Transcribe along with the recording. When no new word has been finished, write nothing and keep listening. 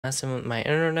Messing with my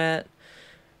internet.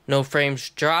 No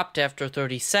frames dropped after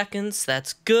 30 seconds.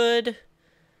 That's good.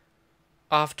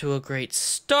 Off to a great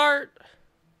start.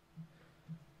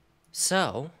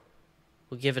 So,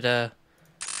 we'll give it a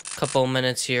couple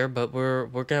minutes here, but we're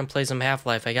gonna play some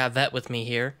Half-Life. I got Vet with me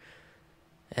here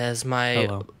as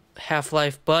my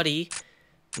Half-Life buddy.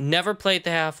 Never played the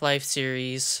Half-Life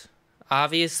series.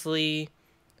 Obviously,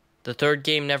 the third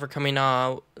game never coming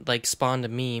out like spawned a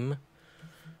meme.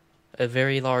 A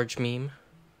very large meme.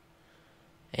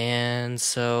 And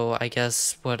so I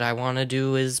guess what I want to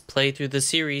do is play through the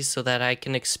series so that I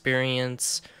can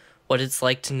experience what it's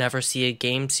like to never see a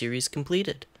game series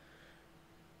completed.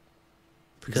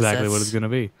 Because exactly what it's going to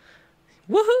be.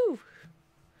 Woohoo!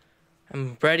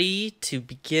 I'm ready to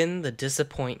begin the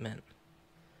disappointment.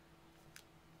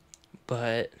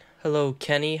 But, hello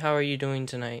Kenny, how are you doing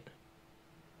tonight?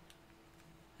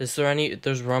 Is there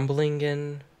there's rumbling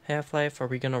in Half-Life? Are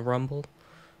we gonna rumble?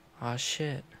 Aw,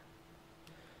 shit.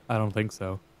 I don't think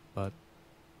so, but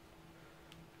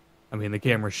I mean the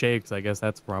camera shakes, I guess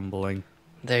that's rumbling.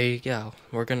 There you go.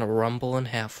 We're gonna rumble in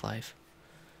Half-Life.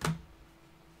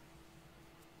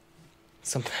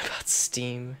 Something about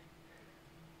Steam.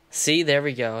 See, there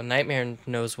we go. Nightmare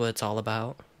knows what it's all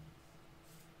about.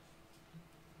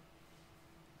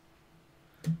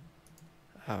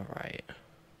 Alright.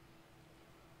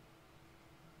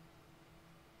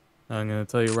 I'm gonna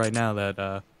tell you right now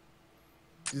that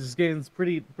this game's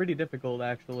pretty difficult,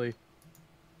 actually.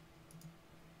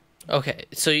 Okay,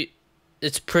 so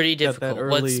it's pretty difficult.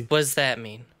 What does that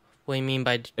mean? What do you mean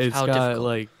by how difficult?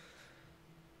 Like,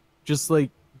 just like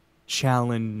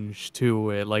challenge to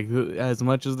it. Like, as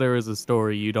much as there is a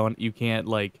story, you can't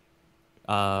like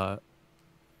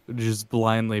just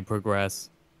blindly progress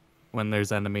when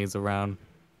there's enemies around.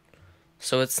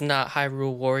 So it's not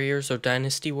Hyrule Warriors or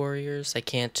Dynasty Warriors? I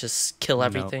can't just kill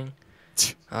everything?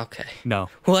 No. Okay. No.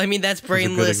 Well, I mean, that's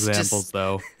brainless. Good examples,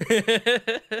 though.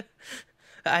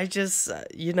 I just,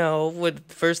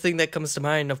 first thing that comes to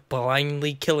mind of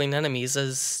blindly killing enemies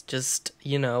is just,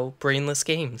 brainless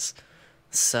games.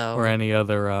 So. Or any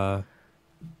other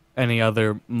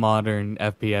modern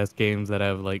FPS games that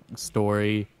have, like,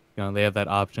 story. They have that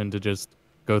option to just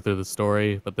go through the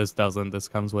story, but this doesn't. This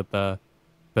comes with a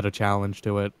bit of challenge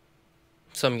to it.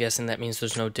 So I'm guessing that means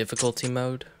there's no difficulty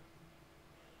mode?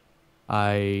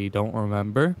 I don't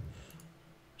remember.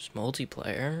 There's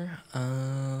multiplayer.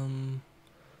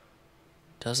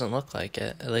 Doesn't look like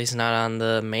it. At least not on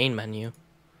the main menu.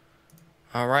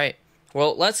 Alright.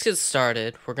 Well, let's get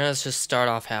started. We're gonna just start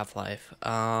off Half-Life.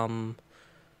 I'm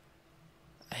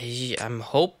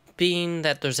hoping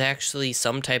that there's actually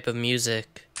some type of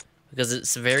music, because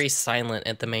it's very silent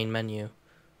at the main menu,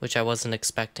 which I wasn't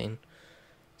expecting.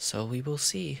 So we will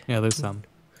see. Yeah, there's some.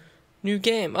 New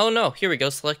game. Oh no, here we go.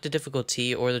 Select a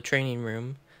difficulty or the training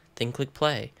room. Then click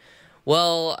play.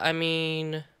 Well, I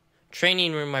mean,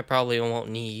 training room I probably won't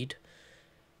need.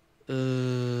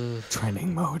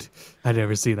 Training mode. I'd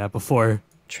never seen that before.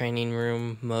 Training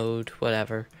room mode,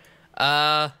 whatever.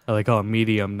 I like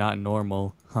medium, not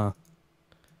normal, huh?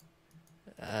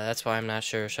 That's why I'm not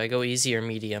sure. Should I go easy or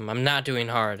medium? I'm not doing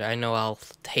hard. I know I'll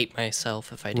hate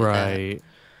myself if I do that. Right.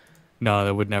 No,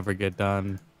 that would never get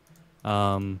done.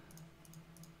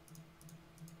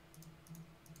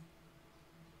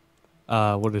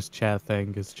 What does chat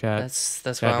think? Is chat?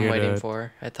 That's what I'm waiting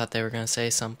for. I thought they were gonna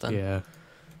say something. Yeah.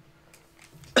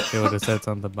 They would have said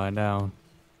something by now.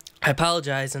 I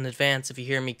apologize in advance if you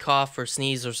hear me cough or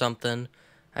sneeze or something.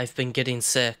 I've been getting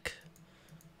sick,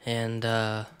 and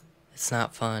it's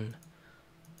not fun.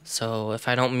 So if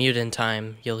I don't mute in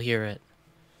time, you'll hear it.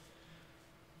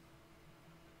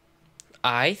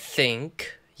 I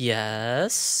think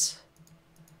yes.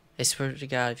 I swear to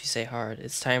God, if you say hard,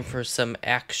 it's time for some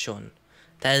action.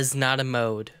 That is not a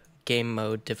mode. Game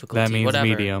mode difficulty. That means whatever.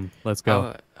 Medium. Let's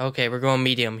go. Oh, okay, we're going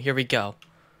medium. Here we go.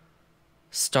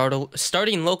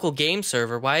 Starting local game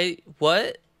server. Why?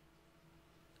 What?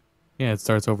 Yeah, it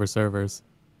starts over servers.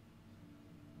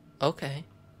 Okay.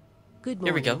 Good morning,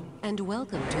 here we go. And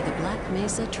welcome to the Black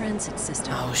Mesa Transit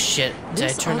System. Oh shit!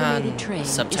 Did I turn on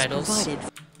subtitles?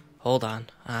 Hold on.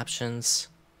 Options.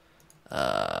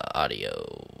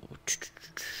 Audio.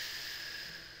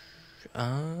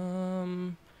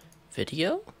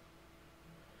 Video?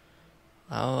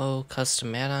 Oh,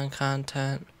 custom add-on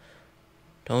content.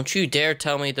 Don't you dare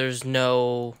tell me there's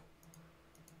no...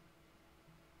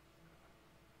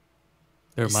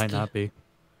 There might not be.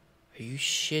 Are you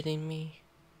shitting me?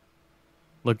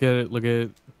 Look at it, look at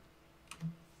it.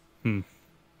 I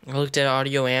looked at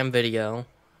audio and video.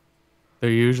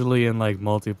 They're usually in, like,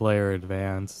 multiplayer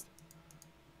advanced.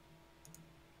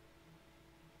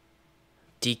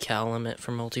 decal limit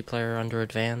for multiplayer under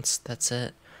advanced. That's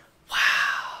it.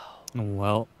 Wow.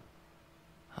 Well.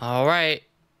 All right.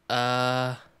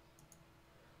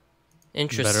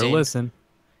 Interesting. You better listen.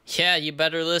 Yeah, you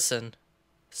better listen.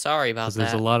 Sorry about that.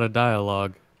 There's a lot of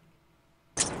dialogue.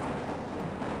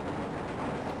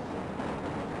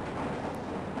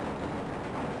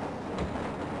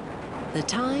 The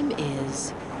time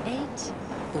is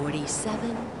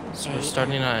 8:47 So we're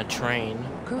starting on a train.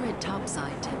 Current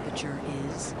topside temperature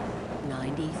is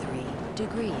 93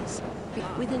 degrees,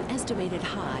 with an estimated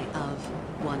high of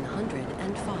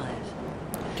 105.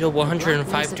 Yo, The Black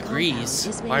 105 Mesa degrees.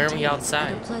 compound is Why aren't we maintained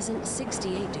outside? At a pleasant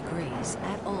 68 degrees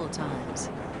at all times.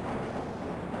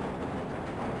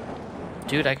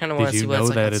 Dude, I kind of want Did to see you what know it's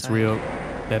like that outside. it's real?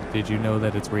 Did you know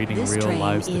that it's reading This real train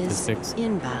live is statistics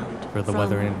inbound for the from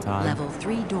weather and time? Level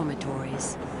 3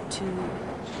 dormitories to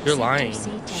You're Sector lying.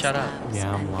 C test Shut up. labs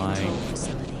Yeah, I'm and control lying.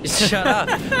 facilities. Shut up.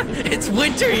 It's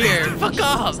winter here. Fuck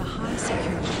off. There's a high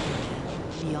security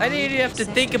area I didn't even have to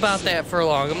think about that for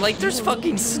long. I'm like, there's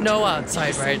fucking snow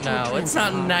outside right now. It's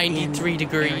not 93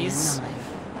 degrees.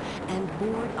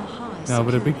 No,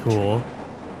 but it'd be cool.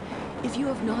 If you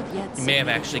have not yet You may have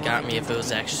actually got me if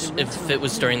it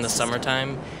was during the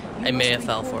summertime. I may have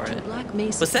fell for it.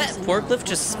 Was that forklift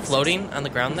just floating on the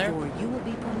ground there? You will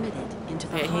be permitted into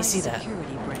the Yeah, can you see that?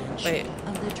 security branch Wait.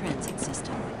 of the transit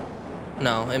system.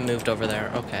 No, it moved over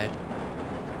there. Okay.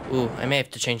 Ooh, I may have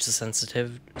to change the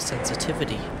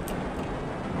sensitivity.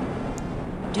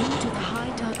 Due to the high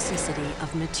toxicity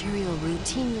of material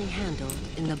routinely handled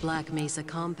in the Black Mesa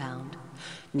compound,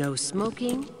 no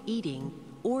smoking, eating,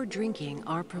 or drinking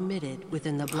are permitted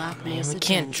within the Black Man, Mesa we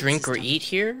can't transit drink or system. eat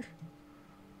here?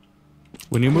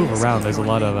 When you move Please around, keep there's a your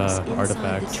lot of limbs inside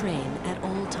artifacts. the train at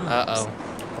all times. Uh-oh.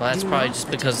 Well, that's Do probably not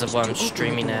just because of what I'm attempt to open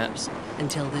streaming the at. doors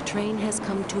until the train has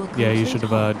come to a Yeah, you complete should have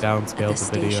halt downscaled at the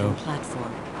station video.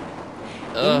 platform.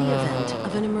 In the event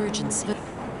of an emergency,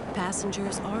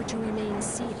 passengers are to remain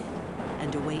seated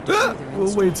and await further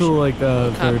We'll wait till like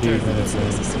 30 Copter. minutes in.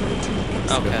 necessary to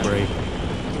exit. Okay. Break.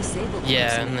 Disabled Yeah,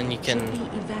 personnel and then you can should be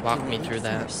walk me evacuated through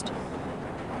that. first.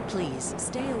 Please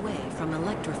stay away from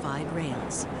electrified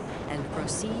rails and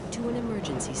proceed to an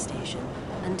emergency station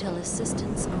until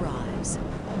assistance arrives.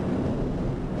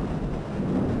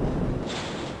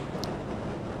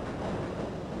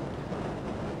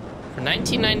 For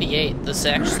 1998, this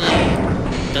actually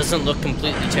doesn't look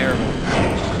completely terrible.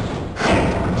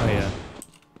 Oh yeah.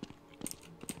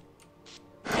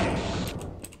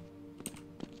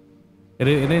 It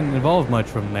didn't evolve much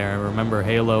from there. I remember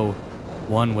Halo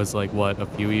 1 was like, what, a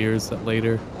few years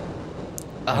later?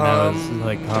 And that was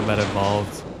like Combat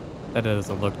Evolved. That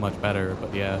doesn't look much better,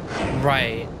 but yeah.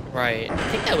 Right. I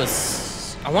think that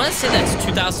was... I want to say that's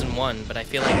 2001, but I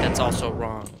feel like that's also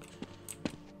wrong.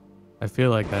 I feel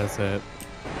like that's it.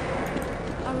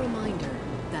 A reminder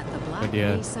that the Black But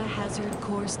yeah. Mesa Hazard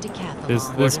Course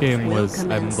Decathlon This game will was, I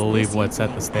commence believe, this what set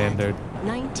the evening standard. at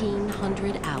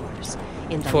 1900 hours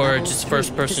in the For Level just 3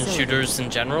 first-person facility. shooters in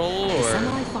general, The or...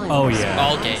 semifinals Oh, yeah.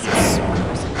 All games.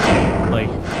 Like,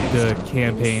 the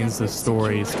campaigns, the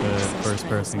stories, the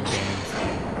first-person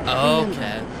games.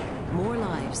 Okay. More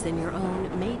lives than your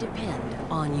own may depend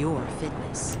on your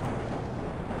fitness.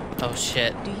 Oh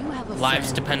shit. Do you have a Lives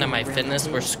friend depend on or my fitness,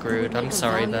 relative we're who screwed. would I'm make a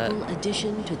sorry that... valuable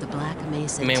addition to the Black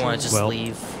Mesa You may want to team? just Well-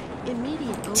 leave.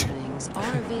 Immediate openings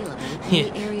are available in Yeah,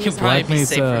 the areas you'll probably of be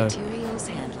safer. materials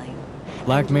handling.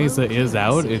 Black and Mesa low is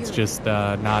out, it's security. just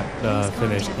not the Please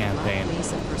finished contact Black campaign.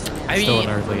 Mesa personnel I Still in mean-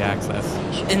 early access.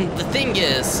 And the thing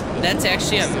is, that's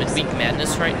actually on Midweek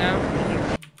Madness right now.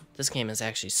 This game is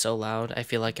actually so loud, I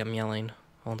feel like I'm yelling.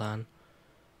 Hold on.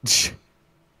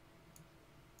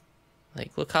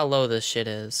 Like, look how low this shit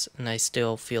is, and I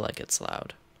still feel like it's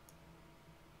loud.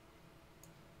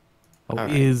 Oh,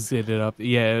 Alright. is it up?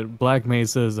 Yeah, Black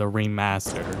Mesa is a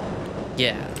remaster.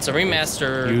 Yeah, it's a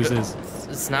remaster. Uses-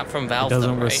 It's not from It Valve,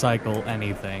 doesn't though, right? recycle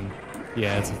anything.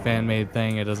 Yeah, it's a fan-made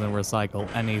thing. It doesn't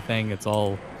recycle anything. It's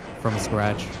all from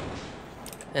scratch.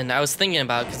 And I was thinking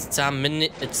about because it's on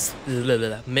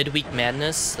Midweek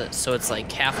Madness, so it's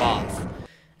like half off.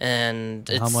 And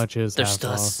it's How much is there's half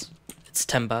still off? It's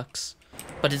 $10,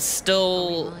 but it's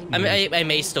still. I mean, I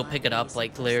may still pick it up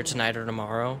like later tonight or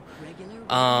tomorrow,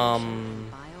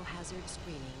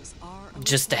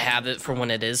 just to have it for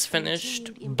when it is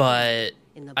finished. But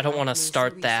I don't want to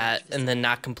start that and then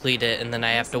not complete it, and then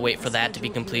I have to wait for that to be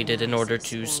completed in order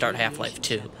to start Half-Life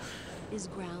 2.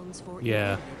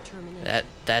 Yeah.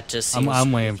 That just seems.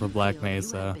 I'm waiting for Black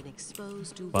Mesa,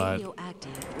 but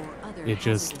it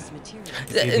just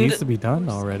it And needs to be done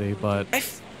already. But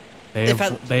if I-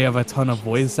 they have a ton of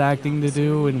voice acting to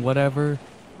do and whatever,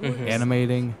 Mm-hmm.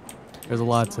 animating. There's a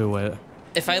lot to it.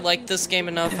 If I like this game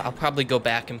enough, I'll probably go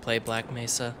back and play Black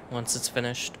Mesa once it's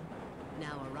finished.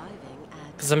 Now arriving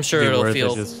at Because I'm sure it'll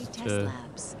feel... test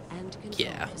labs and control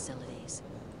Yeah. facilities.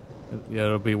 Yeah,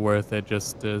 it'll be worth it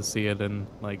just to see it in,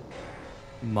 like,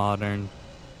 modern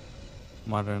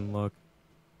look.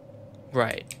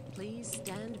 Right. Please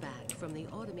stand back from the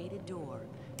automated door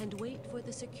and wait for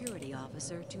the security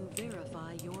officer to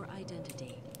verify your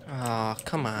identity. Aw,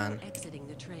 come on. Before exiting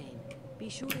the train, be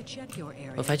sure to check your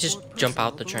area. Well, if I just for jump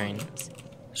out the personal train. belongings.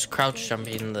 Just crouch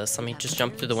jumping in this. Let me just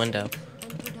jump through the window.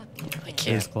 I There's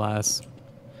can't. glass.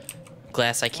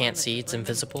 Glass I can't see. It's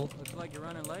invisible. Looks like you're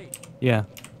running late. Yeah.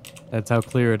 That's how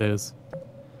clear it is.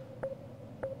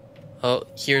 Oh,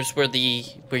 here's where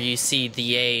you see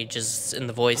the age is in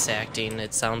the voice acting.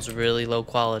 It sounds really low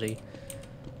quality.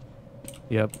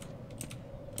 Yep.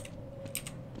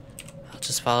 I'll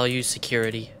just follow you,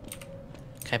 security.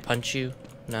 Can I punch you?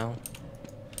 No.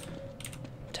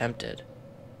 Tempted.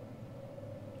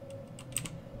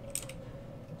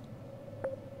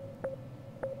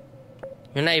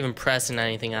 You're not even pressing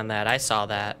anything on that. I saw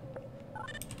that.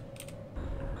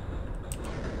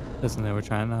 Listen, they were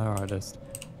trying their hardest.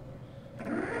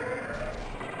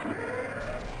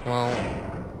 Well,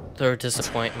 they're a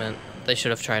disappointment. They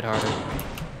should have tried harder.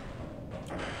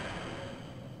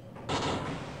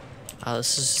 Oh,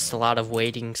 this is just a lot of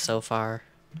waiting so far.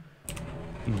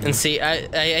 And see,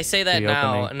 I say that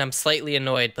now, and I'm slightly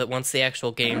annoyed, but once the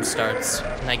actual game starts,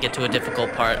 and I get to a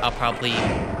difficult part, I'll probably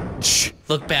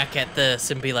look back at this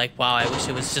and be like, wow, I wish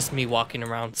it was just me walking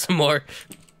around some more.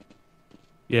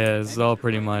 Yeah, it's all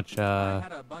pretty much, I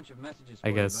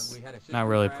guess, not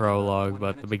really prologue,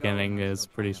 but the beginning is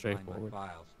pretty straightforward.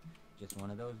 Just one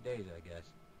of those days, I guess.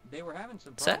 They were having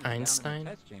some Is that problems down in Einstein? the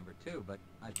test chamber too, but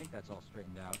I think that's all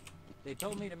straightened out. They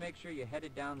told me to make sure you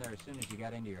headed down there as soon as you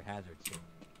got into your hazard suit.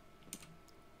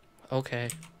 Okay.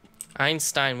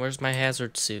 Einstein, where's my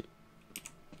hazard suit?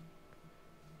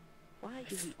 Why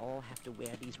do we all have to wear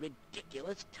these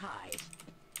ridiculous ties?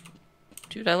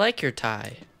 Dude, I like your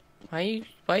tie. Why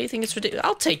you think it's ridiculous?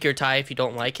 I'll take your tie if you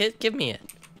don't like it. Give me it.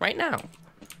 Right now.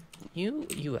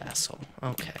 You asshole.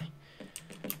 Okay.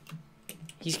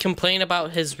 He's complaining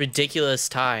about his ridiculous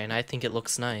tie, and I think it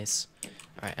looks nice.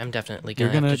 Alright, I'm definitely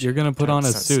gonna You're gonna put on a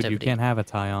suit. You sensitivity. can't have a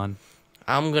tie on.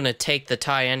 I'm gonna take the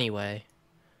tie anyway.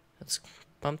 Let's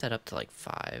bump that up to like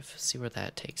 5. See where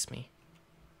that takes me.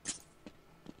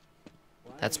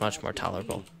 That's much more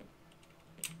tolerable.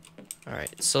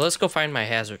 Alright, so let's go find my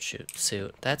hazard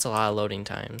suit. That's a lot of loading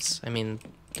times. I mean,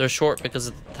 they're short because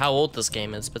of how old this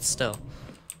game is, but still.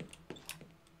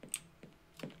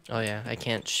 Oh yeah, I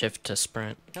can't shift to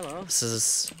sprint. Hello. This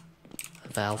is a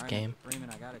Valve game. Freeman,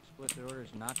 I got explicit orders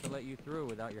not to let you through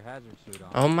without your hazard suit on.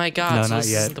 Oh my god, No, so not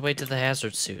this yet. is the way to the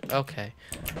hazard suit. Okay.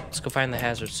 Let's go find the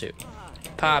hazard suit.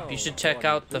 Pop, you should check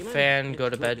out the fan go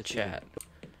to bed chat.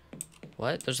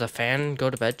 What? There's a fan go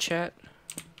to bed chat?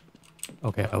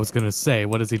 Okay, I was gonna say,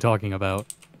 what is he talking about?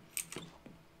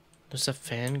 There's a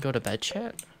fan go to bed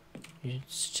chat?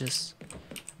 It's just...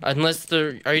 Unless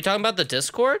the... Are you talking about the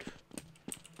Discord?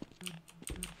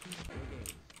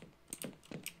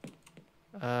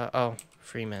 Oh.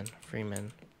 Freeman.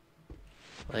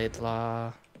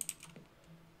 Laidlaw.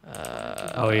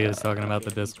 Oh, he is talking about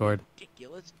the Discord.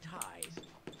 Ridiculous ties.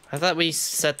 I thought we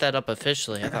set that up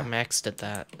officially. I thought Max did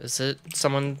that. Is it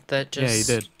someone that just...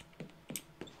 Yeah,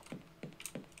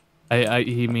 he did.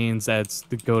 He means that's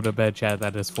the go to bed chat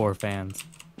that is for fans.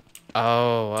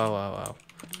 Oh.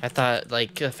 I thought,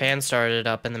 like, a fan started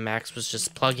up and the Max was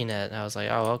just plugging it. And I was like,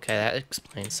 oh, okay, that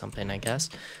explains something, I guess.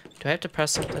 Do I have to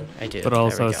press something? I do. But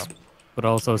also, there we go. but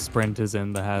also, Sprint is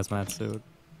in the hazmat suit.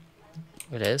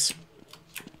 It is?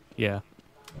 Yeah.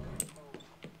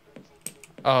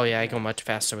 Oh, yeah, I go much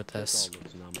faster with this.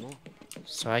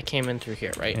 So I came in through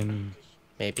here, right? And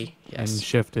Maybe, and yes.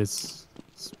 Shift is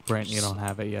Sprint. You don't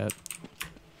have it yet.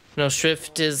 No,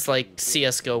 Shift is like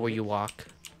CSGO where you walk.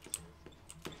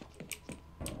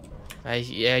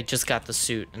 I just got the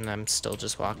suit and I'm still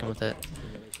just walking with it.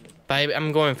 But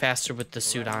I'm going faster with the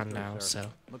suit on now, so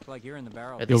Looks like you're in the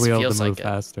barrel. at You'll least be it able feels to move like it.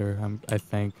 faster. I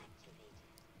think.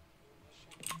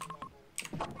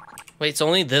 Wait, it's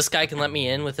only this guy can let me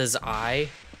in with his eye?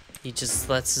 He just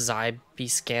lets his eye be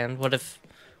scanned? What if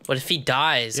he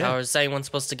dies? Yeah. How is anyone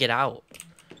supposed to get out?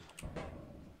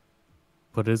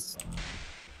 Put his.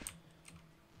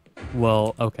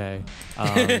 Well, okay. You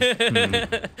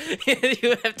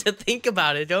have to think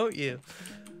about it, don't you?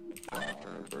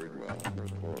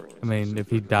 I mean, if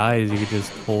he dies, you could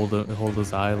just hold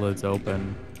his eyelids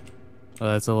open.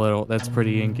 That's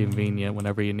pretty inconvenient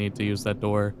whenever you need to use that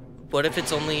door. What if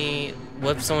it's only...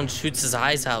 What if someone shoots his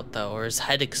eyes out, though, or his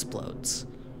head explodes?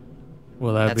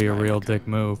 Well, that'd be a real dick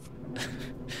move.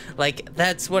 Like,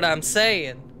 that's what I'm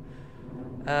saying.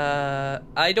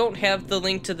 I don't have the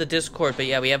link to the Discord, but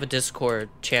yeah, we have a Discord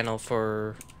channel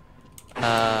for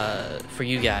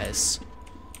you guys.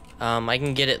 I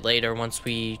can get it later once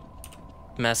we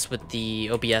mess with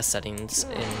the OBS settings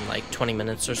in like 20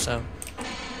 minutes or so.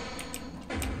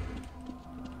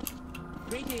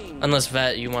 Unless,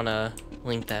 Vet, you want to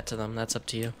link that to them. That's up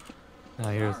to you.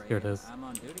 Here it is.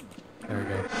 There we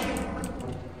go.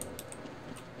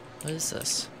 What is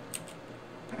this?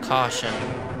 Caution.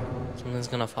 Something's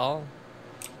gonna fall?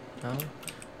 No? I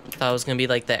thought it was gonna be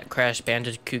like that Crash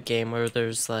Bandicoot game where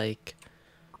there's like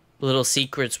little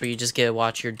secrets where you just get to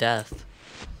watch your death.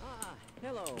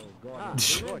 You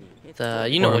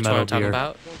know which one I'm talking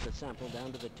about.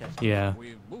 Yeah.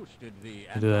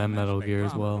 I do that in Metal Gear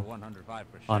as well.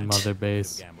 On Mother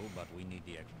Base.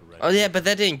 Oh yeah, but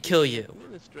that didn't kill you.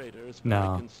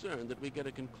 No. Concerned that we get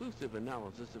a conclusive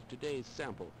analysis of today's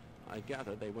sample. I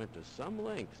gather they went to some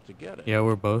lengths to get it. Yeah,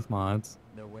 we're both mods.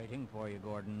 They're waiting for you,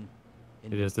 Gordon.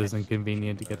 It just isn't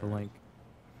convenient to get a link.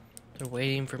 They're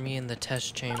waiting for me in the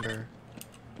test chamber.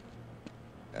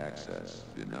 Access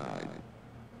denied.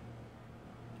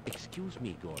 Excuse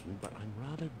me, Gordon, but I'm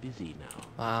rather busy now.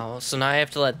 Wow, so now I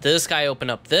have to let this guy open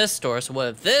up this door, so what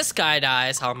if this guy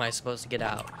dies? How am I supposed to get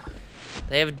out?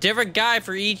 They have a different guy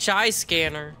for each eye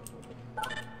scanner.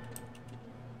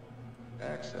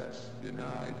 Access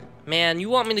denied. Man, you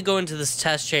want me to go into this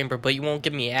test chamber, but you won't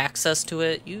give me access to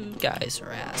it? You guys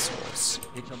are assholes.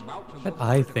 That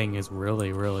eye thing is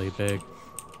really, really big.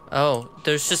 Oh,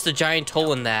 there's just a giant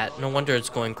hole in that. No wonder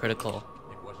it's going critical.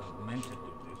 It wasn't meant to do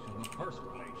this in the first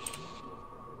place.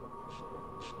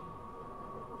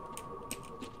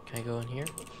 Can I go in here?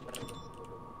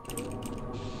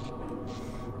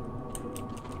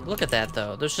 Look at that,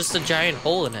 though. There's just a giant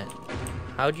hole in it.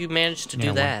 How'd you manage to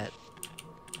do that?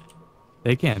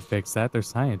 They can't fix that. They're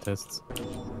scientists.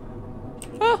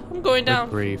 Oh, I'm going down.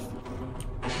 Good grief.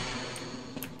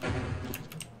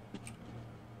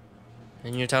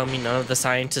 And you're telling me none of the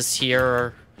scientists here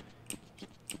are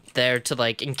there to,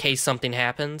 like, in case something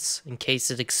happens? In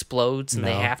case it explodes and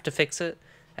they have to fix it?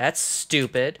 That's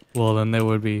stupid. Well, then they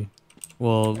would be...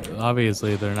 Well,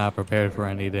 obviously they're not prepared for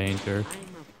any danger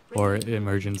or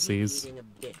emergencies.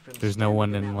 There's no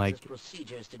one in, like,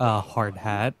 a hard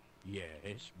hat.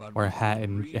 Yes, but or hat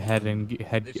and head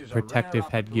protective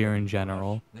headgear in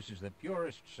general. This is the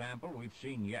purest sample we've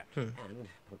seen yet. And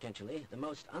potentially the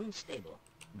most unstable.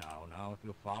 Now, if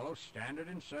you follow standard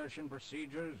insertion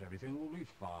procedures, everything will be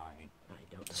fine.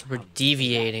 So we're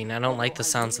deviating. I don't like the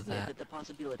sounds of that. The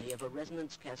possibility of a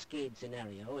resonance cascade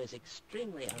scenario is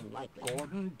extremely unlikely.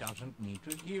 Gordon doesn't need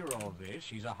to hear all this.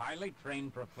 He's a highly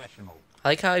trained professional. I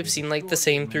like how I've seen like the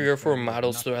same 3 or 4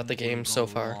 models throughout the game so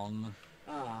far.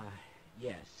 Ah,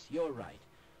 yes, you're right.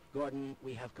 Gordon,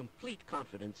 we have complete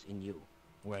confidence in you.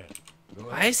 Well,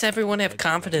 why does everyone have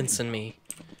confidence in me?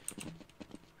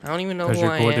 I don't even know who I am.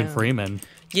 Because you're Gordon Freeman.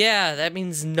 Yeah, that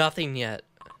means nothing yet.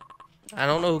 I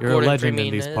don't know who You're Gordon a legend Freeman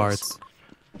in these is. parts.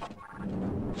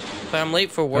 But I'm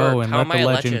late for work. Oh, and How let am I the a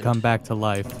legend legend? come back to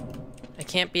life. I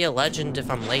can't be a legend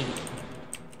if I'm late.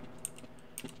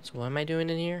 So what am I doing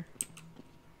in here?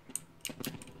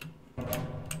 Do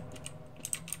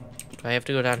I have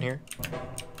to go down here?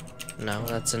 No,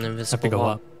 that's an invisible Have to go wall.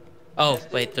 up. Oh,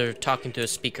 wait, they're talking to a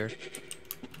speaker.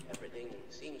 Everything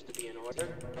seems to be in order.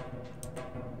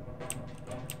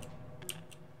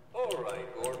 All right,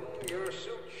 Gordon, your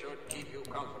suit should keep you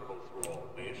comfortable through all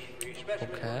this. The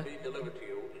specimen will be delivered to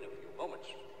you in a few moments.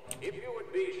 If you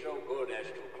would be so good as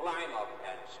to climb up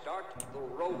and start the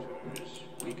rotors,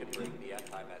 we can bring the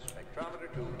anti-mass spectrometer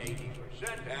to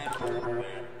 80% and hold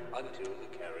there until the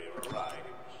carrier arrives.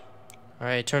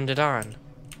 Alright, turned it on.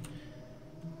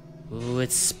 Ooh,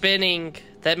 it's spinning.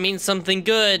 That means something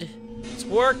good. It's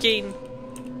working.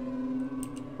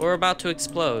 We're about to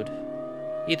explode.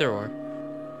 Either or.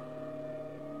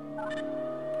 Very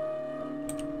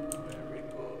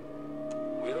good.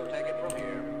 We'll take it from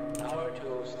here. Power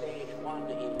to stage 1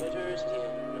 emitters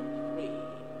in 3,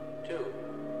 2,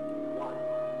 1.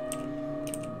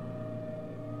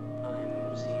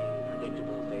 I'm seeing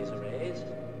predictable phase arrays.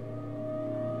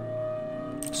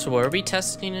 So what are we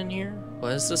testing in here?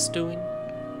 What is this doing?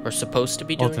 Or supposed to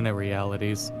be doing? Alternate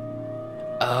realities.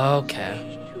 Okay.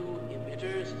 Stage 2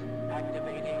 emitters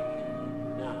activating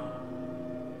now.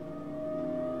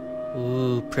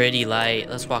 Ooh, pretty light.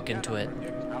 Let's walk into it.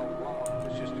 How long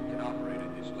the system can operate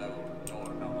at this level, nor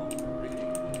how long the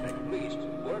breathing will take. Please,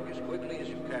 work as quickly as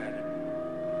you can.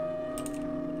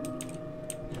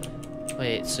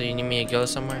 Wait, so you need me to go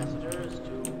somewhere? Passengers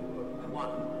to 1,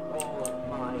 all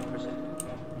 5%.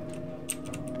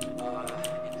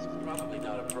 It's probably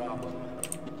not a problem.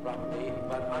 Probably,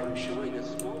 but I'm showing a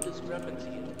small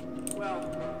discrepancy. Well,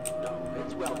 no,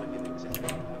 it's well within existing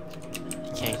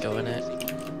bounds. Can't go in it.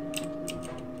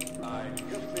 I've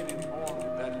just been informed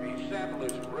that the sample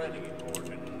is ready,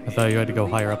 Gordon. I thought you had to go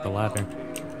higher up the ladder.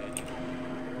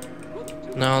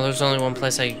 No, there's only one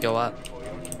place I could go up.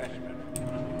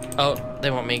 Oh, they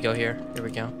want me to go here. Here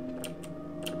we go.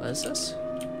 What is this?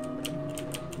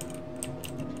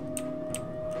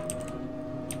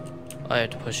 Oh, I have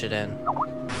to push it in.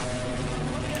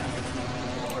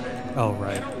 Oh,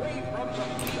 right.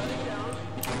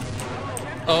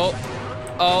 Oh,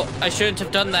 oh, I shouldn't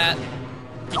have done that.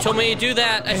 You told me to do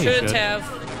that. I Yeah, you shouldn't should. have.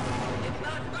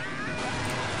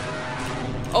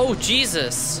 Oh,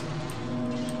 Jesus.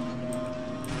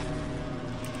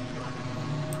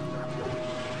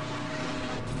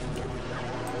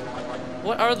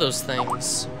 What are those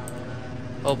things?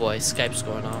 Oh boy, Skype's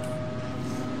going off.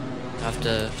 I have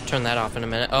to turn that off in a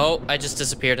minute. Oh, I just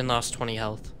disappeared and lost 20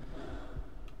 health.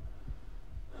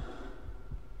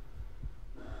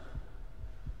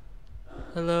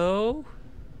 Hello?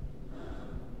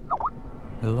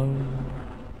 Hello?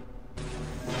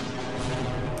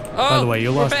 Oh, By the way,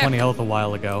 you we're lost back. 20 health a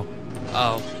while ago.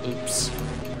 Oh, oops.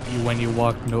 When you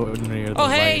walked near the Oh,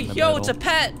 light hey, in the yo, middle. it's a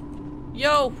pet.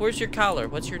 Yo, where's your collar?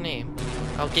 What's your name?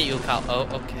 I'll get you a collar.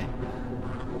 Oh, okay.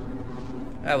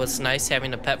 That was nice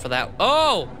having a pet for that.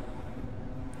 Oh!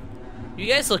 You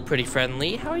guys look pretty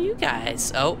friendly. How are you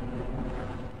guys? Oh.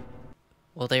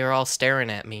 Well, they were all staring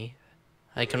at me.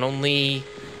 I can only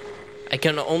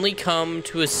come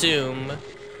to assume,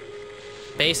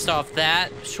 based off that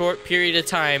short period of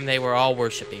time, they were all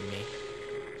worshiping me.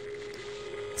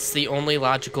 It's the only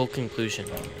logical conclusion.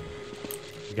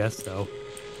 I guess so.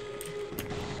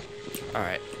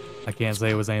 Alright. I can't say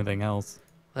it was anything else.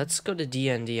 Let's go to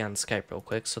DND on Skype real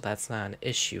quick, so that's not an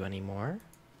issue anymore.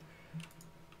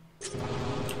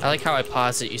 I like how I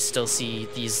pause it, you still see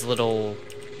these little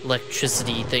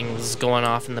electricity things going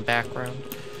off in the background.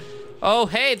 Oh,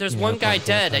 hey, there's one guy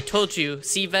dead. I told you.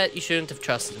 See, Vet, you shouldn't have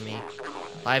trusted me.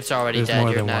 Lives are already There's dead. more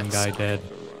You're than next. one guy dead.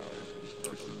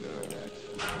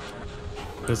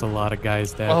 There's a lot of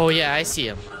guys dead. Oh, yeah, I see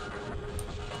him.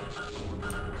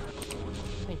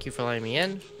 Thank you for letting me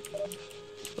in.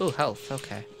 Ooh, health.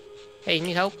 Okay. Hey, you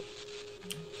need help?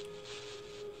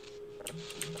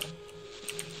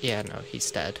 Yeah, no,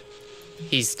 he's dead.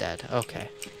 He's dead. Okay.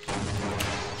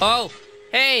 Oh!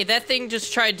 Hey, that thing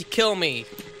just tried to kill me.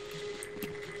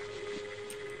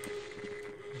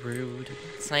 Rude.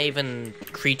 It's not even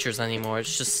creatures anymore.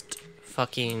 It's just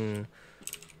fucking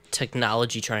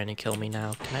technology trying to kill me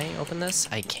now. Can I open this?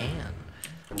 I can.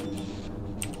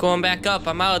 Going back up.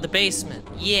 I'm out of the basement.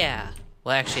 Yeah.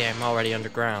 Well, actually, I'm already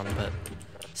underground, but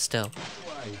still.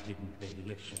 Why didn't they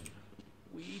listen?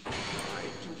 We tried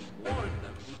to warn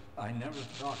them. I never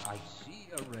thought I'd see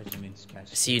a resonance cascade.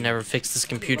 I see you never fixed this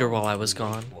computer while I was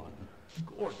gone.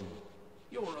 Gordon,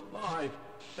 you're alive.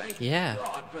 Thank Yeah.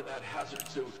 God for that hazard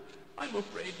suit. I'm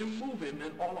afraid to move him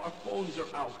and all our phones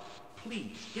are out.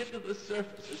 Please, get to the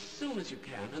surface as soon as you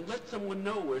can and let someone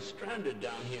know we're stranded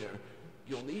down here.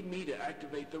 You'll need me to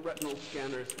activate the retinal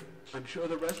scanners. I'm sure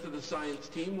the rest of the science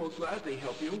team will gladly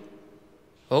help you.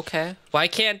 Okay. Why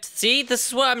can't... See? This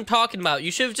is what I'm talking about.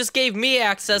 You should have just gave me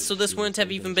access so this wouldn't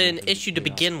have even been an issue to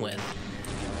begin with.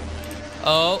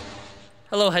 Oh.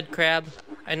 Hello, Head Crab.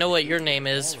 I know what your name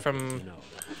is from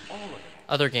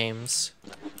other games.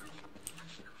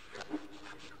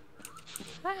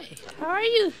 Hi. How are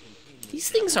you? These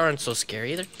things aren't so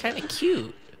scary. They're kind of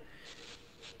cute.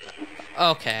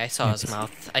 Okay, I saw his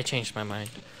mouth. I changed my mind.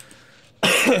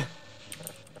 Access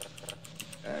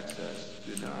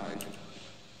denied.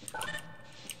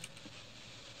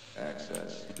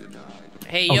 Access denied.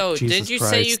 Hey, Oh, yo, Jesus did you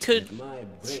say you Christ. could... My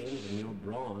brains and your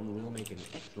brawn will make an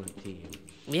excellent team.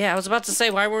 Yeah, I was about to say,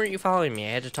 why weren't you following me?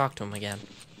 I had to talk to him again.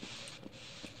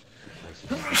 I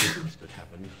suppose this could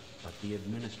happen, but the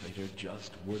administrator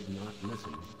just would not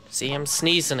listen. See, I'm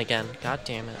sneezing again. God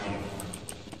damn it.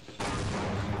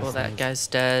 Well, that guy's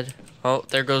dead. Oh,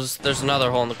 there's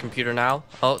another hole in the computer now.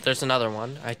 Oh, there's another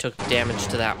one. I took damage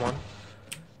to that one.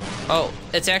 Oh,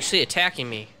 it's actually attacking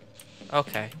me.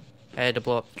 Okay. I had to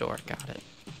blow up the door. Got it.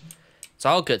 It's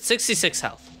all good. 66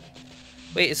 health.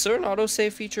 Wait, is there an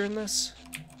autosave feature in this?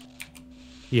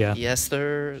 Yeah. Yes,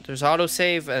 there's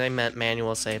autosave, and I meant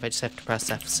manual save. I just have to press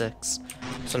F6.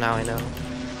 So now I know.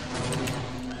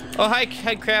 Oh, hi,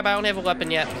 Crab. I don't have a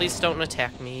weapon yet. Please don't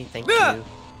attack me. Thank you.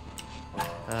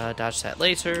 Dodge that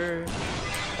laser.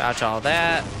 Dodge all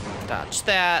that. Dodge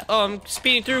that. Oh, I'm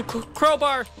speeding through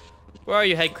crowbar. Where are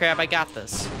you, head crab? I got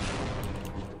this.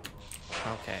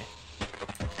 Okay.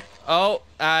 Oh,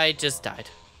 I just died.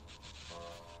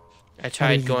 I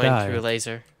tried going through a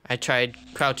laser. I tried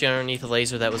crouching underneath a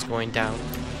laser that was going down.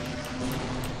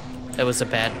 That was a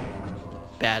bad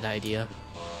idea.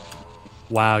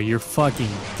 Wow, you're fucking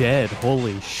dead.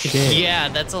 Holy shit. Yeah,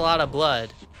 that's a lot of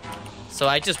blood. So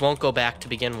I just won't go back to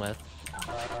begin with.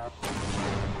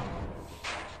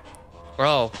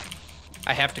 Oh,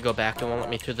 I have to go back. It won't let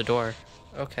me through the door.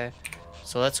 Okay,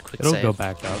 so let's quick save. It'll go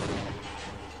back up.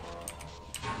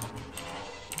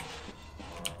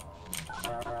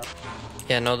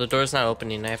 Yeah, no, the door's not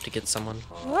opening. I have to get someone.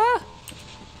 Ah!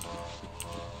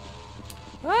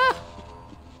 Ah!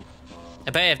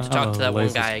 I bet I have to talk to that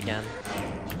one guy again.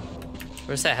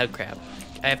 Where's that head crab?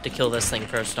 I have to kill this thing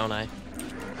first, don't I?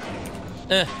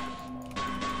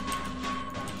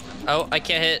 Oh, I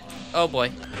can't hit. Oh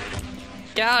boy.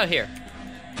 Get out of here.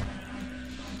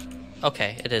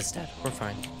 Okay, it is dead. We're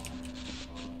fine.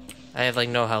 I have like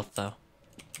no health though.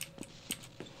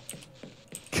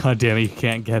 God damn it, you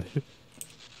can't get it.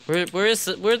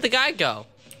 Where'd the guy go?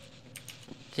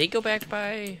 Did he go back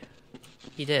by?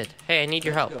 He did. Hey, I need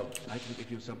your help. I can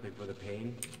give you something for the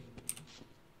pain.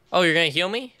 Oh, you're gonna heal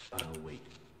me? I'll wait.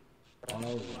 All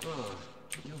right.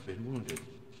 You've been wounded.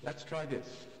 Let's try this.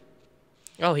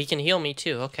 Oh, he can heal me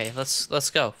too. Okay, let's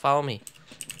go. Follow me.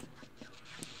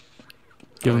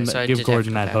 Give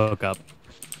Gordon that hook up.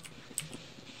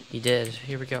 He did.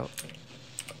 Here we go.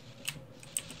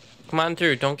 Come on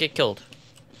through. Don't get killed.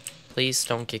 Please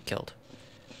don't get killed.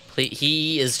 Please.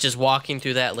 He is just walking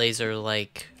through that laser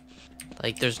like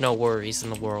there's no worries in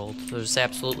the world. There's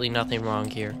absolutely nothing wrong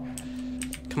here.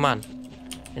 Come on.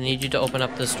 I need you to open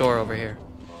up this door over here.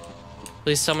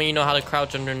 Please tell me you know how to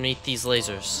crouch underneath these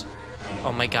lasers.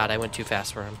 Oh my god, I went too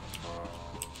fast for him.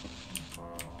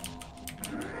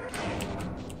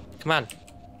 Come on.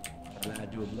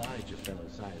 Glad to oblige you, fellow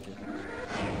scientist.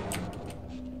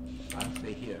 I'll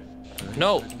stay here.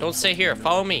 No, don't stay here.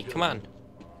 Follow me. Come on.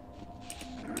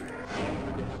 You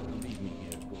have to leave me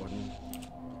here, Gordon.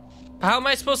 How am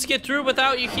I supposed to get through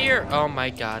without you here? Oh my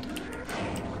god.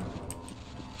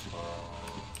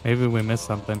 Maybe we missed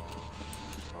something.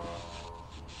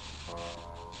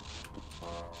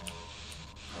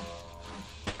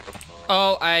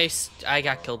 Oh, I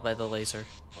got killed by the laser.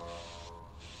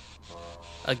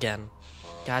 Again.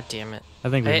 God damn it. I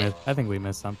think we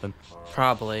missed something.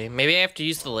 Probably. Maybe I have to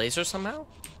use the laser somehow?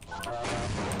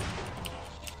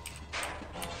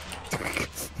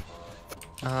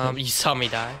 You saw me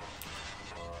die.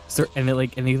 Is there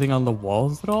anything on the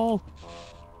walls at all?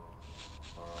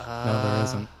 No, there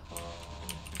isn't.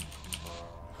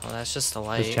 Oh, that's just a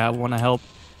light. Does chat want to help?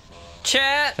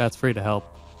 Chat! Chat's free to help.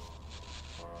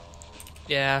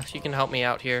 Yeah, you can help me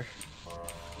out here.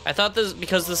 I thought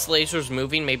because this laser's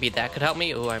moving, maybe that could help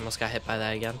me. Oh, I almost got hit by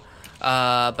that again.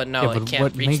 But no, yeah, but it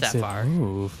can't reach that far.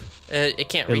 Move? It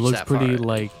can't reach that far. It looks pretty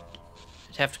like...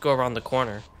 It'd have to go around the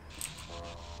corner.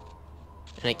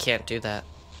 And it can't do that.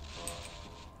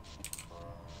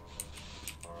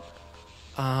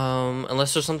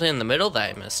 Unless there's something in the middle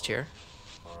that I missed here.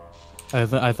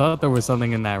 I thought there was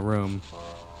something in that room.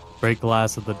 Break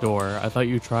glass at the door. I thought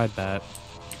you tried that.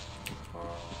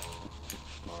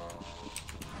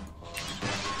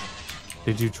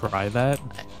 Did you try that?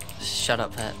 Shut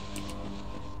up, Pat.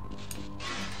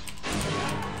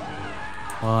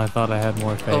 Well, I thought I had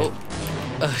more faith.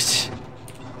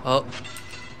 Oh.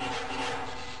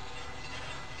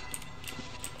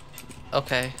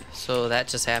 Okay, so that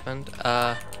just happened.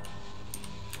 Wanna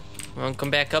come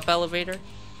back up, elevator?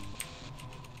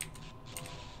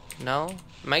 No?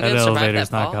 Am I gonna survive that fall? That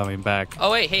elevator's not coming back.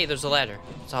 Oh wait, hey, there's a ladder.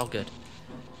 It's all good.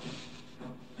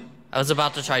 I was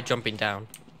about to try jumping down.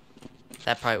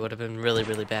 That probably would have been really,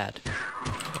 really bad.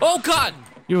 Oh god!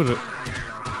 You would have...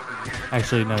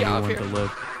 Actually, no, you wouldn't have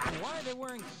lived. Why are they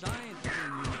wearing science team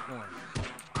uniforms?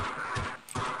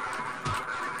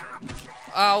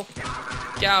 Oh!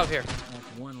 Get out of here.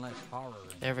 That's one less horror.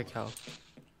 There we go.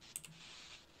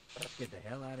 Let's get the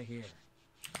hell out of here.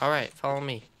 Alright, follow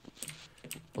me.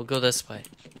 We'll go this way.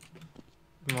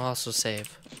 And we'll also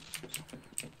save.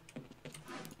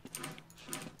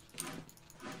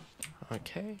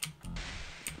 Okay.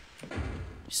 You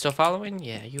still following?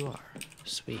 Yeah, you are.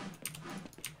 Sweet.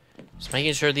 Just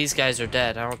making sure these guys are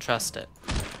dead. I don't trust it.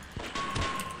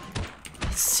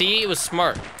 See, it was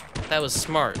smart. That was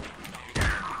smart.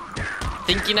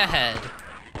 Thinking ahead.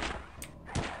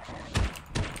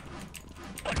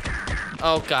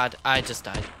 Oh god, I just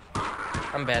died.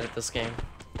 I'm bad at this game.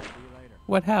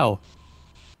 What? How?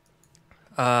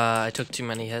 I took too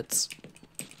many hits.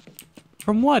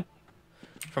 From what?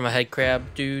 From a head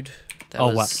crab, dude. That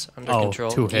Oh, was what? under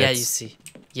control. 2 hits. Yeah, you see.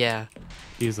 Yeah.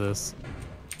 Jesus.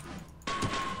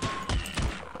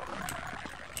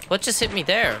 What just hit me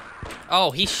there?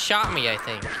 Oh, he shot me, I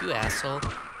think. You asshole.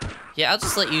 Yeah, I'll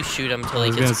just let you shoot him until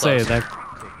he gets close. I was gonna say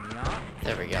that.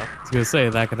 There we go. I was gonna say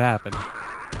that could happen.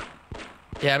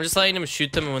 Yeah, I'm just letting him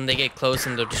shoot them, and when they get close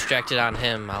and they're distracted on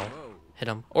him, I'll hit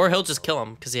him. Or he'll just kill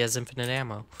him, because he has infinite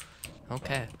ammo.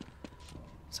 Okay.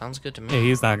 Sounds good to me. Yeah,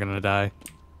 he's not gonna die.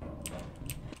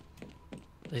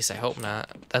 At least I hope not.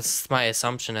 That's my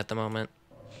assumption at the moment.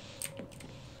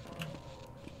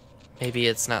 Maybe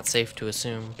it's not safe to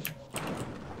assume.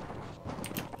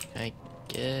 Can I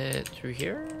get through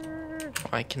here? Oh,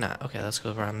 I cannot. Okay, let's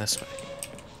go around this way.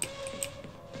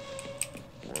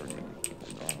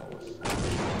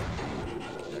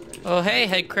 Oh, hey,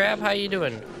 head crab. How you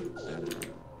doing?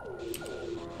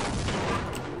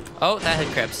 Oh, that head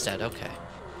crab's dead. Okay.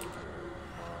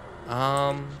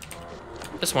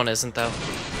 This one isn't, though.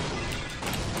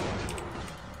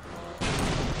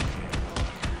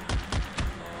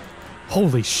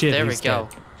 Holy shit! There we he's go.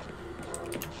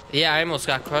 dead. Yeah, I almost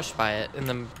got crushed by it in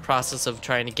the process of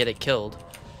trying to get it killed.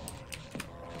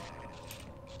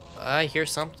 I hear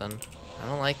something. I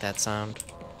don't like that sound.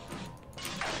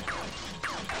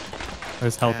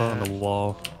 There's help on the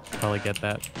wall. Probably get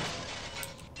that.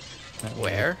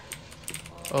 Where?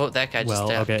 Oh, that guy just Well,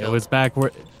 got okay, killed. it was back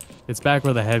where. It's back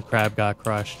where the head crab got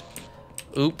crushed.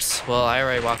 Oops. Well, I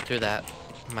already walked through that.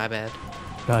 My bad.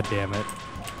 God damn it.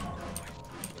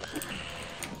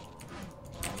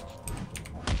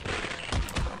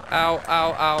 Ow,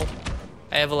 ow, ow.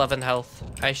 I have 11 health.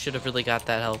 I should have really got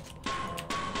that health.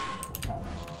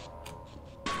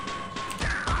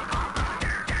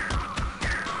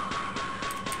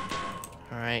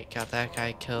 Alright, got that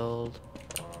guy killed.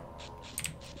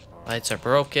 Lights are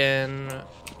broken.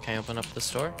 Can I open up the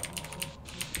store?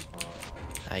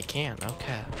 I can,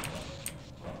 okay.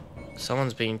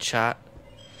 Someone's being shot.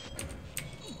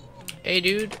 Hey,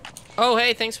 dude. Oh,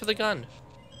 hey, thanks for the gun.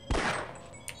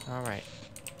 Alright.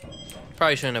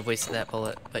 Probably shouldn't have wasted that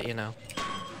bullet, but you know.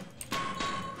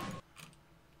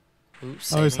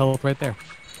 Oops. Oh, there's health right there.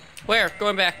 Where?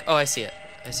 Going back. Oh, I see it.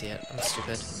 I see it. I'm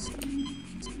stupid.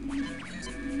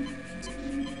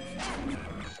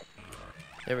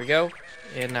 There we go.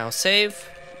 And now save.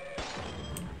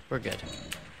 We're good.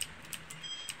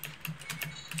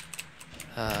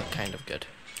 Kind of good.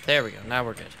 There we go. Now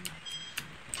we're good.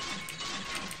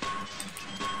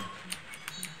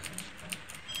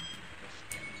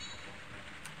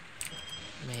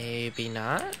 Maybe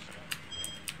not.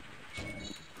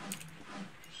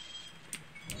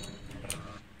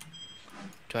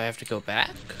 Do I have to go back?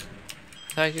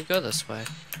 I thought I could go this way.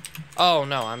 Oh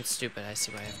no, I'm stupid. I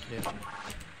see what I have to do.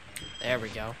 There we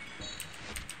go.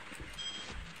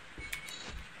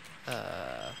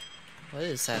 What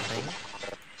is that thing?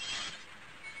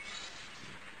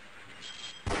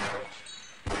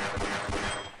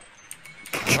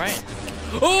 Alright.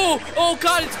 Oh! Oh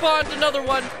god, it spawned another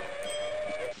one!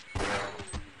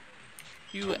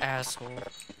 You asshole.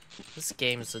 This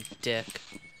game is a dick.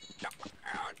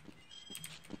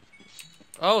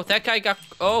 Oh, that guy got...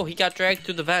 Oh, he got dragged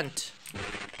through the vent.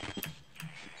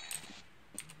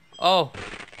 Oh.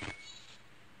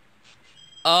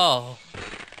 Oh.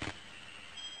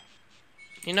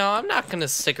 You know, I'm not gonna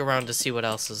stick around to see what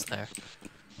else is there.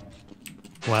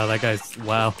 Wow, that guy's...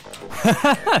 Wow.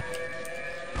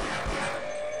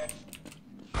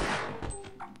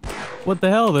 What the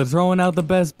hell? They're throwing out the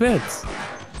best bits.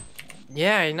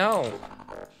 Yeah, I know.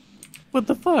 What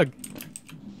the fuck?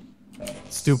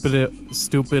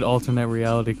 Stupid alternate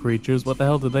reality creatures. What the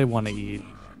hell do they want to eat?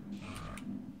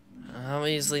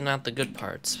 Obviously not the good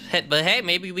parts. But hey,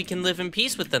 maybe we can live in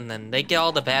peace with them then. They get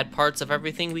all the bad parts of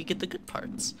everything, we get the good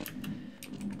parts.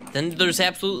 Then there's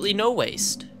absolutely no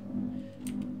waste.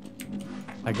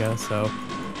 I guess so.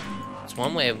 It's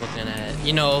one way of looking at it.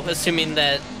 You know, assuming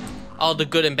that all the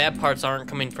good and bad parts aren't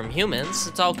coming from humans,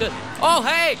 it's all good. Oh,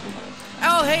 hey!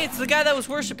 Oh, hey, it's the guy that was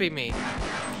worshiping me.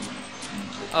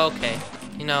 Okay.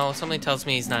 You know, something tells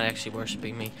me he's not actually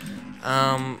worshiping me.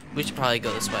 We should probably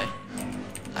go this way.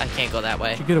 I can't go that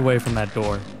way. You should get away from that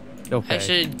door. Okay. I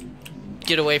should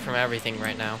get away from everything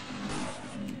right now.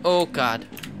 Oh, God.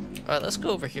 Alright, let's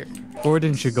go over here.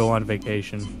 Gordon should go on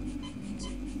vacation.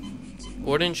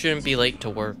 Gordon shouldn't be late to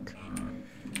work.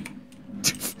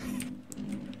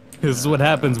 This is what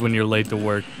happens when you're late to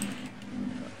work.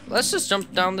 Let's just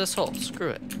jump down this hole. Screw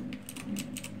it.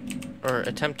 Or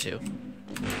attempt to.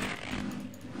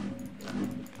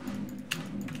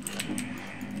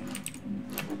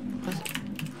 What?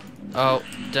 Oh,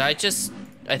 did I just...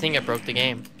 I think I broke the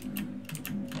game.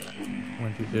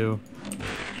 you do.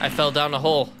 I fell down a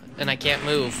hole, and I can't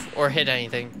move or hit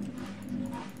anything.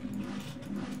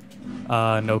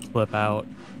 No clip out.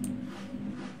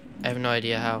 I have no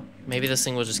idea how. Maybe this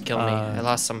thing will just kill me. I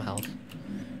lost some health.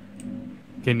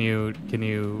 Can you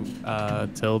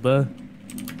Tilda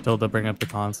bring up the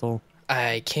console?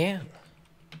 I can.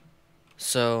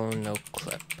 So, no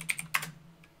clip.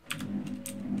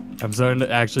 I'm starting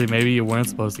to, actually, maybe you weren't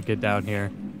supposed to get down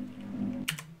here.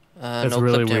 That's no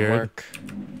really clip didn't weird.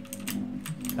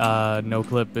 work. No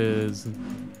clip is...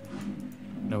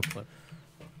 No clip.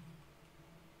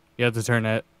 You have to turn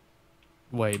it...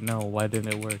 Wait, no, why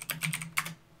didn't it work?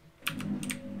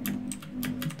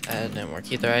 That didn't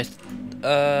work either.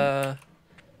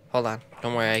 Hold on.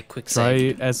 Don't worry, I quick Try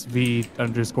saved.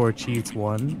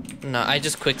 SV_cheats1. No, I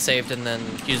just quick saved and then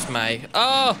used my...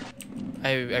 Oh!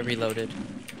 I reloaded.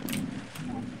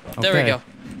 There we go.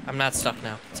 I'm not stuck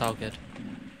now. It's all good.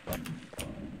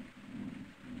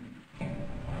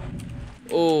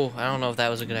 Oh, I don't know if that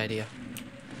was a good idea.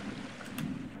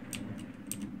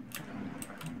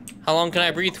 How long can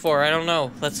I breathe for? I don't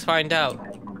know. Let's find out.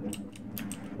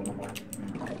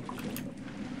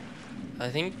 I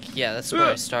think, yeah, that's where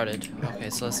I started. Okay,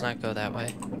 so let's not go that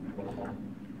way.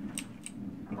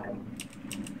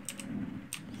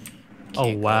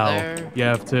 Oh wow! You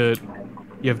have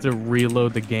to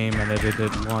reload the game and edit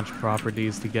launch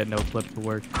properties to get no clip to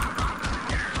work.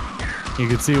 You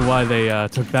can see why they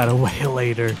took that away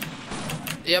later.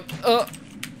 Yep.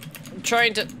 I'm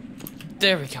trying to.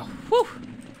 There we go. Woo.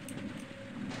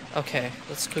 Okay,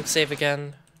 let's quick save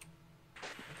again.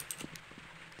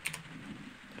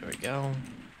 There we go.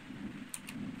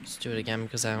 Let's do it again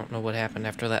because I don't know what happened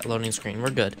after that loading screen. We're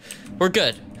good. We're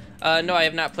good. No, I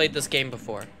have not played this game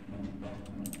before.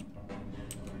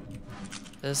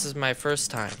 This is my first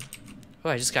time.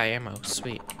 Oh, I just got ammo.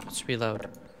 Sweet. Let's reload.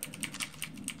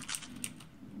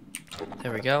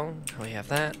 There we go. We have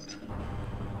that.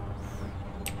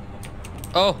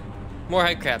 Oh, more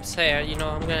head crabs. Hey, you know,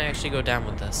 I'm gonna actually go down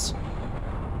with this.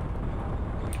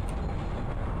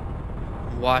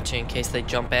 I'm watching in case they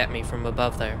jump at me from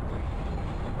above there.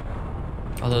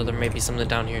 Although there may be something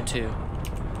down here too.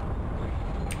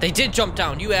 They did jump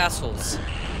down, you assholes.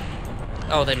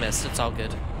 Oh, they missed. It's all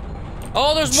good.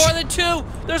 Oh, there's more than two!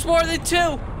 There's more than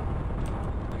two!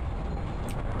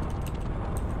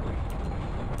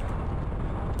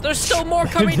 There's still more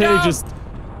coming down! Just...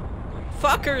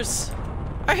 Fuckers!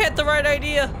 I had the right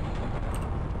idea!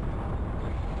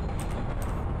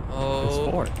 Oh. There's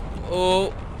 4.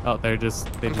 Oh. Oh, they just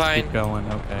keep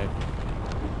going, okay.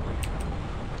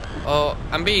 Oh,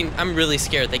 I'm really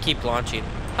scared. They keep launching.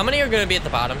 How many are gonna be at the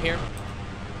bottom here?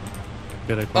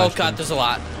 Good question. Oh god, there's a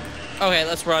lot. Okay,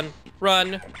 let's run.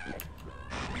 Run.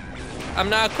 I'm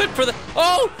not equipped for the...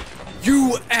 Oh!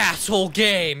 You asshole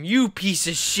game! You piece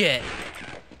of shit!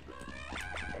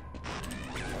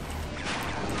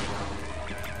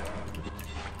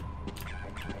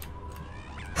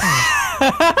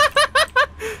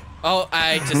 Oh,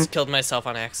 I just killed myself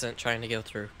on accident trying to go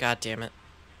through. God damn it.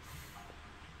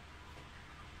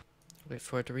 Wait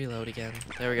for it to reload again.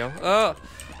 There we go. Oh!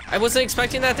 I wasn't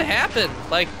expecting that to happen!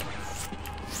 Like...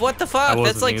 What the fuck?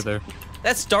 That's like either.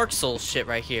 That's Dark Souls shit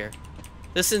right here.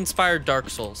 This inspired Dark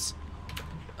Souls.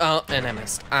 Oh, and I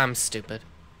missed. I'm stupid.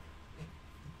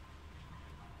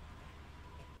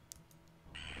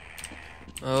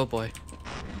 Oh boy.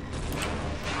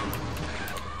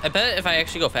 I bet if I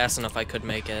actually go fast enough I could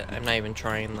make it. I'm not even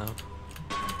trying though.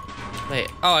 Wait,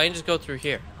 oh, I can just go through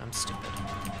here. I'm stupid.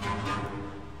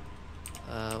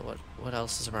 What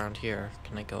else is around here?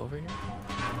 Can I go over here?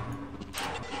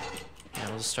 Yeah,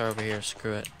 we'll just start over here.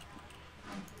 Screw it.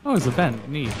 Oh, it's a vent.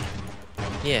 Neat.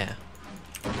 Yeah.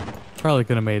 Probably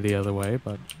could have made the other way,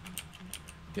 but...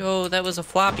 Yo, that was a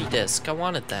floppy disk. I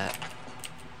wanted that.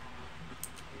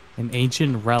 An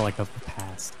ancient relic of the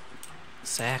past.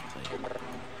 Exactly.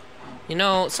 You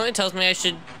know, something tells me I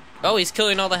should... Oh, he's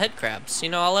killing all the head crabs. You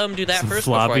know, I'll let him do that first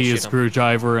before I shoot him. Floppy, a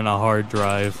screwdriver, and a hard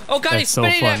drive. Oh god, he's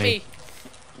spitting at me!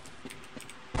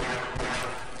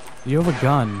 You have a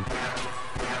gun.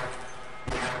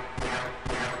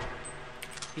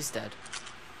 He's dead.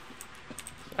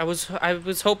 I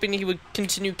was hoping he would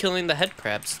continue killing the head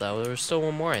crabs, though. There was still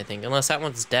one more, I think. Unless that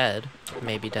one's dead.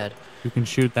 Maybe dead. You can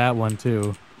shoot that one,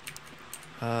 too.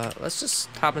 Let's just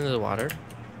hop into the water.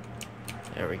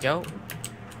 There we go.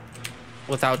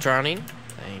 Without drowning.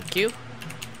 Thank you.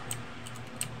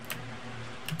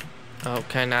 Oh,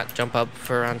 can I not jump up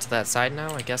onto that side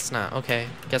now? I guess not. Okay.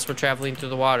 Guess we're traveling through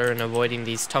the water and avoiding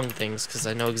these tongue things, because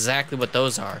I know exactly what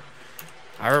those are.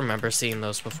 I remember seeing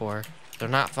those before. They're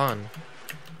not fun.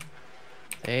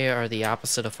 They are the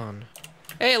opposite of fun.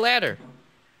 Hey, a ladder!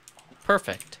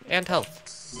 Perfect. And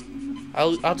health.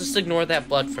 I'll just ignore that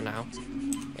blood for now.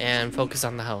 And focus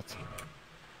on the health.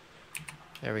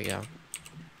 There we go.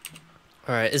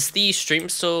 Alright, is the stream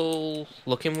still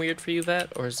looking weird for you,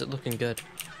 Vet? Or is it looking good?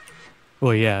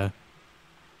 Well, yeah.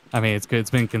 I mean, it's good. It's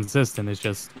been consistent. It's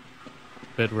just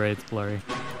bit rate's blurry.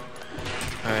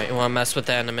 Alright, you want to mess with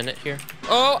that in a minute here?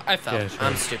 Oh, I fell. Yeah, sure.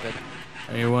 I'm stupid.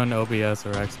 Are you on OBS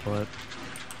or XSplit?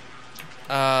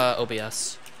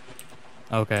 OBS.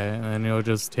 Okay, and then you'll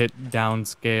just hit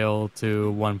downscale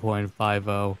to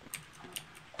 1.50.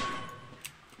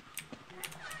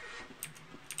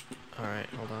 Alright,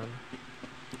 hold on.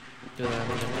 Do that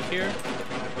in a minute here.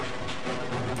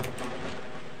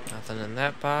 Nothing in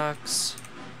that box.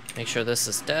 Make sure this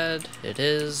is dead. It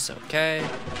is. Okay.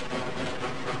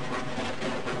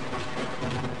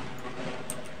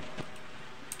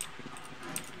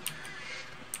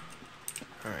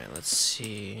 Alright, let's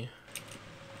see.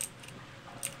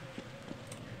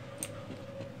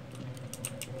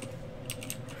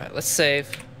 Alright, let's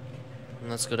save. And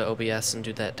let's go to OBS and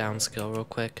do that downscale real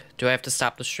quick. Do I have to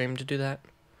stop the stream to do that?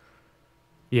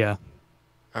 Yeah.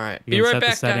 Alright, You be can right set back,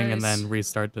 the setting guys. and then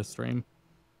restart the stream.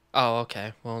 Oh,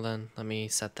 okay. Well then, let me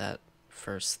set that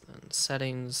first then.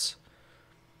 Settings.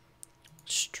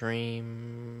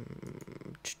 Stream.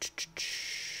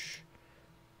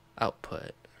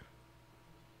 Output.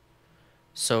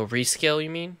 So rescale, you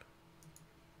mean?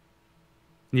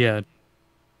 Yeah.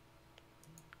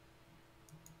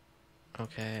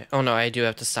 Okay. Oh no, I do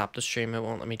have to stop the stream. It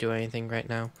won't let me do anything right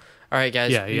now. Alright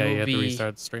guys, Yeah, you have to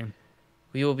restart the stream.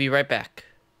 We will be right back.